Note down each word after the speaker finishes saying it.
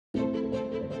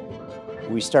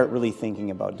We start really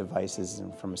thinking about devices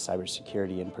and from a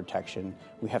cybersecurity and protection,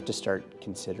 we have to start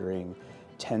considering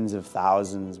tens of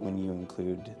thousands when you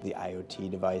include the IoT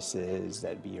devices,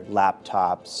 that'd be your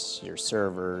laptops, your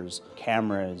servers,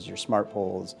 cameras, your smart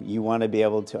poles. You want to be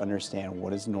able to understand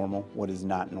what is normal, what is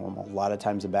not normal. A lot of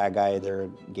times a bad guy, their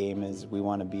game is we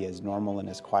want to be as normal and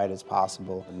as quiet as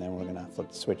possible, and then we're going to flip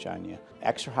the switch on you.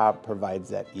 ExtraHop provides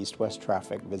that east-west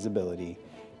traffic visibility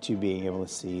to being able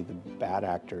to see the bad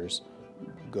actors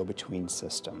go between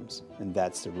systems, and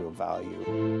that's the real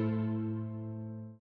value.